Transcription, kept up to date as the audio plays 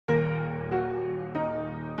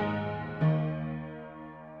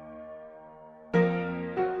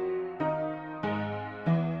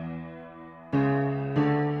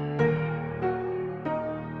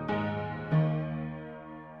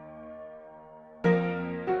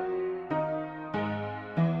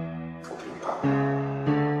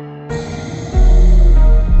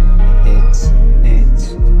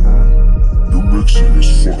flex in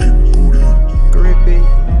his fucking booty. Grippy.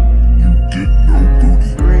 You get no booty.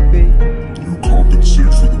 Grippy. You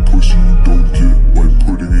compensate for the pussy you don't get by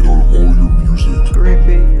putting it on all your music.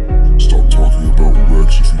 Grippy. Stop talking about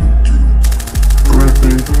Rex if you don't get it.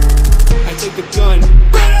 Grippy. I take the gun.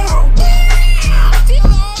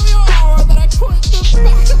 That I put the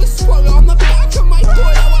back of the swung on the back of my foot.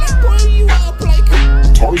 I wanna pull you up like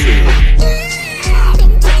Tarzan.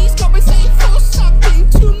 them titties compensate for something.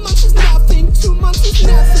 2 months is nothing. 2 months is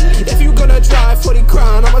nothing. If you gonna drive for the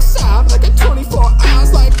crown, I'ma stop like a 24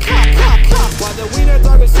 hours like cop. While the wiener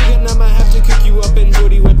dog is singing, I'ma have to cook you up and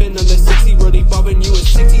booty whipping on the 60, really bobbing you a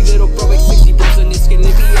 60 little bro like 60 bros and this can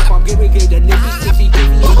lippy up. I'm giving good and lippy.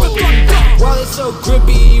 While it's so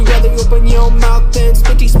grippy, you rather open your mouth than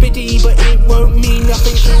spitty, but it won't mean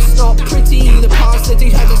nothing. It's not pretty. The past that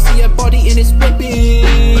you had to see a body in its whippy.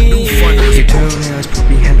 Your toenails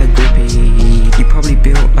probably hella grippy. You probably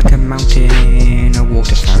built like a mountain, a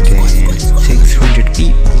water fountain. 600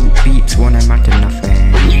 beeps, one amount of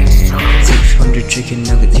nothing. 600 chicken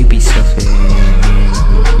nuggets you be stuffing.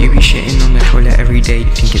 You be shitting on the toilet every day,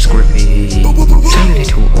 you think it's grippy. So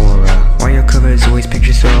little aura. Why your covers always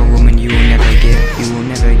pictures of a woman you will never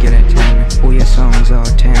get a 10. All your songs are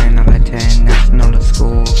 10 out of 10, that's not a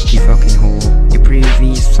score. You fucking whore. Your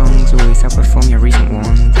previous songs always outperform your recent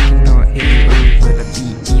ones. I cannot hit you over the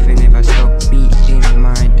beat, even if I stop beating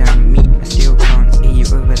my damn meat. I still can't hear you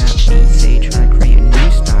over that beat. Say try to create a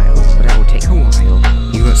new style, but that will take a while.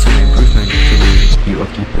 You got some improvement to do, you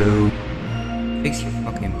ucky poo. Fix your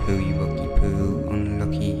fucking poo, you ucky poo.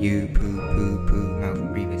 Unlucky you, poo poo poo. Mouth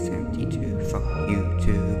breather 72, fuck you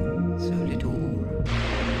too. So little aura.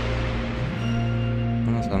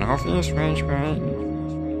 That's an obvious range, right?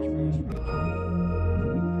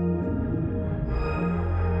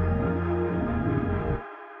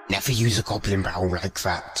 Never use a goblin barrel like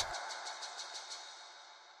that.